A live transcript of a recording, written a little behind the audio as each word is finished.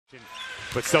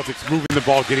But Celtics moving the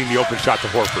ball, getting the open shot to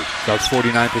Horford. That's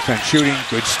 49% shooting.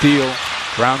 Good steal.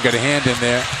 Brown got a hand in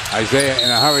there. Isaiah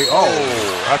in a hurry. Oh,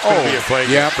 that's going to be a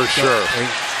play. Yeah, for sure.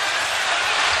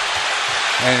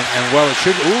 And well, it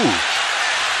should. Ooh.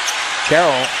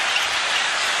 Carroll.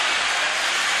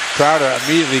 Crowder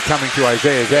immediately coming to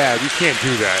Isaiah's ad. You can't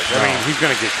do that. I mean, he's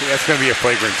going to get. That's going to be a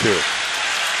flagrant too.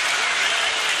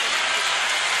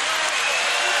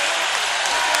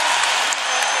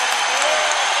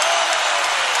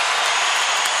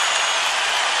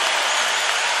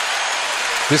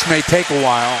 This may take a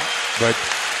while, but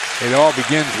it all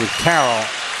begins with Carroll.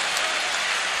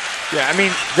 Yeah, I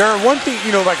mean, there are one thing,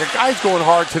 you know, like a guy's going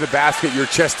hard to the basket, you're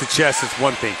chest to chest, it's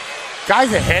one thing.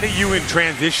 Guys ahead of you in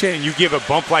transition and you give a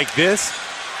bump like this,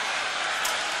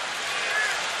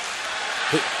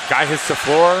 guy hits the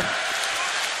floor,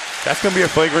 that's going to be a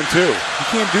flagrant too. You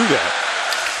can't do that.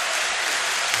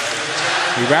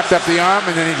 He wrapped up the arm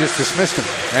and then he just dismissed him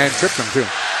and tripped him too.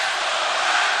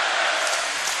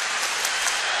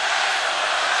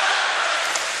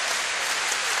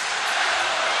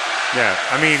 Yeah,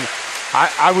 I mean,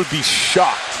 I would be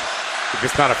shocked if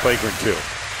it's not a flagrant too.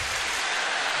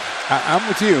 I'm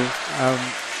with you. I'm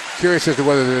curious as to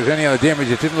whether there was any other damage.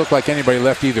 It didn't look like anybody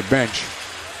left either bench.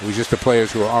 It was just the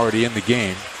players who were already in the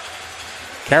game.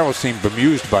 Carroll seemed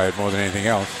bemused by it more than anything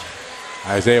else.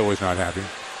 Isaiah was not happy.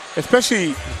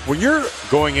 Especially when you're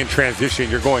going in transition,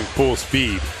 you're going full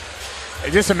speed.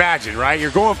 And just imagine, right?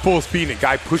 You're going full speed and a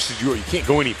guy pushes you. You can't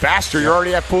go any faster. You're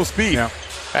already at full speed. Yeah.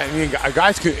 I mean,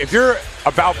 guys could, if you're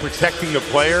about protecting the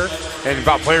player and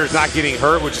about players not getting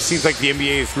hurt, which it seems like the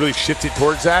NBA has really shifted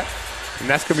towards that, and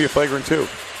that's going to be a flagrant too.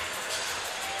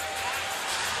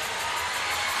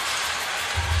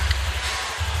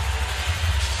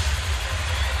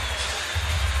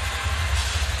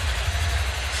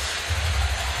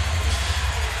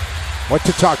 What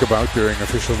to talk about during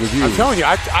official review? I'm telling you,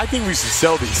 I think we should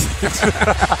sell these.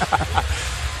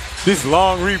 This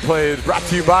long replay is brought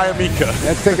to you by Amica.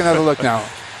 Let's take another look now.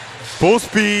 Full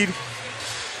speed.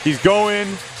 He's going,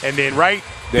 and then right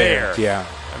there. Yeah.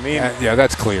 I mean, yeah,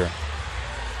 that's clear.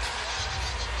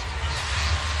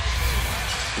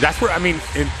 That's where, I mean,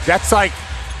 that's like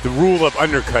the rule of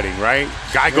undercutting, right?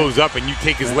 Guy goes up and you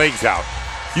take his legs out.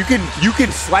 You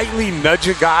can slightly nudge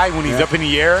a guy when he's up in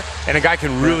the air, and a guy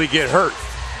can really get hurt.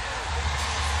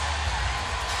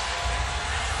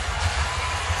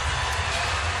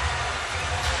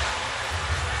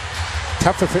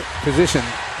 Tougher position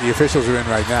the officials are in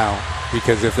right now,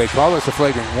 because if they call this a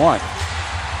flagrant one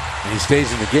and he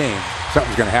stays in the game,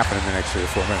 something's going to happen in the next 3 or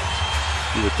 4 minutes.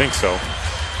 You would think so.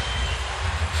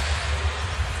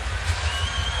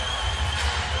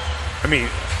 I mean,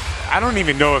 I don't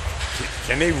even know if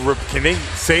can they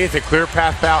say it's a clear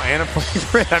path foul and a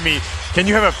flagrant? I mean, can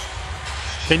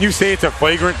you say it's a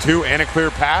flagrant too and a clear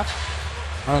path?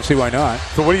 I don't see why not.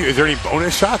 So what do you? Is there any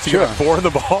bonus shots? You got 4 on the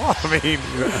ball. I mean,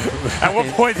 at what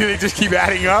point do they just keep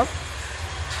adding up?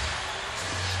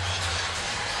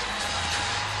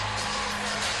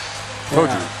 Told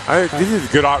you. This is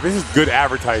good. This is good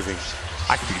advertising.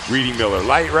 I could be reading Miller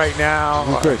Lite right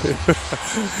now.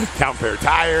 Count Fair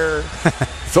Tire,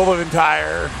 Sullivan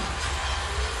Tire.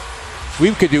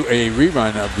 We could do a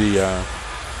rerun of the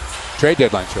trade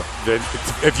deadline show.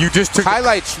 If you just took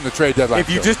highlights from the trade deadline show. If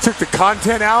you show. just took the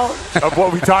content out of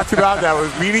what we talked about that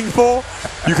was meaningful,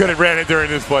 you could have ran it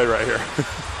during this play right here.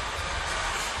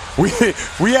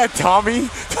 We had Tommy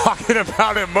talking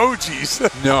about emojis.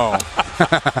 No.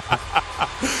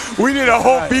 We did a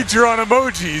whole feature on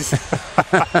emojis.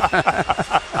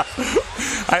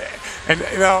 And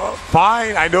you know,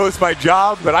 fine, I know it's my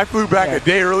job, but I flew back a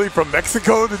day early from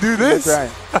Mexico to do this.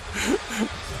 That's right.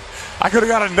 I could have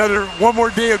got one more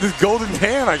day of this golden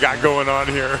tan I got going on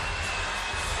here.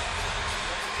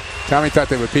 Tommy thought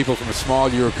they were people from a small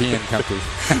European country.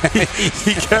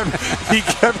 he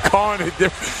kept calling it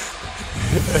different.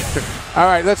 All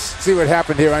right, let's see what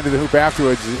happened here under the hoop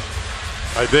afterwards.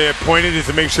 They pointed it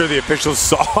to make sure the officials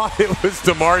saw it was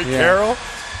DeMarre Carroll.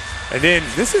 And then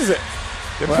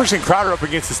they're pushing Crowder up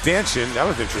against the stanchion. That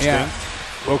was interesting. Yeah.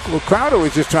 Well, Crowder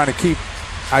was just trying to keep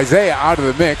Isaiah out of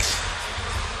the mix.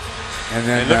 And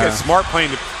then look at Smart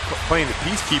playing the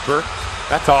peacekeeper.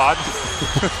 That's odd.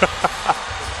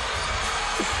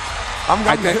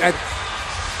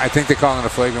 I think they're calling it a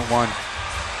flagrant one.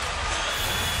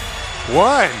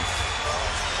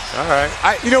 All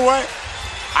right. You know what?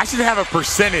 I should have a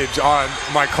percentage on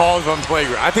my calls on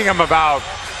flagrant. I think I'm about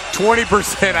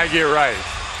 20% I get right.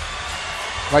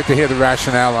 I'd like to hear the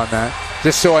rationale on that,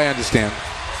 just so I understand.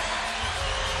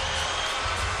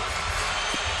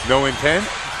 No intent?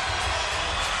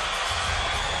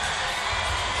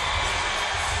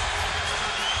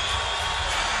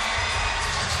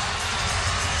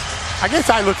 I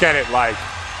guess I look at it like,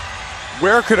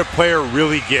 where could a player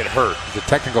really get hurt? There's a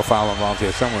technical foul involved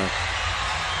here somewhere.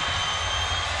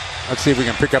 Let's see if we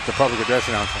can pick up the public address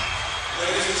announcement.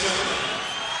 Ladies and gentlemen,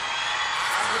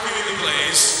 after reviewing the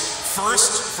plays,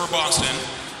 first for Boston.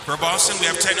 For Boston, we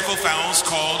have technical fouls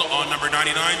called on number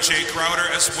 99, Jay Crowder,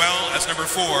 as well as number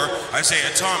 4, Isaiah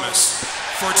Thomas.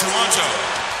 For Toronto,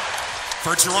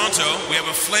 we have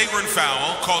a flagrant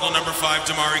foul called on number 5,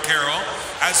 DeMarre Carroll,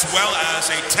 as well as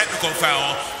a technical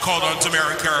foul called on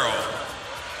DeMarre Carroll.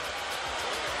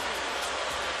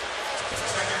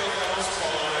 Technical fouls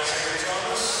called on Isaiah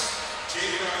Thomas,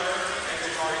 Jay Crowder, and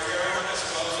DeMarre Carroll, as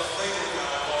well as a flagrant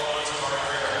foul called on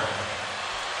DeMarre Carroll.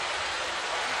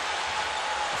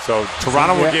 So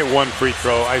Toronto will get 1 free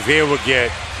throw. Isaiah will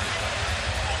get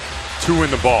 2 in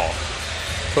the ball.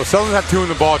 So Celtics have 2 in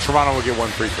the ball. Toronto will get 1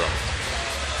 free throw.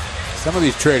 Some of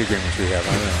these trade agreements we have,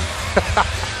 I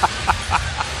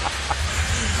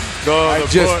don't know. I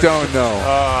just don't know.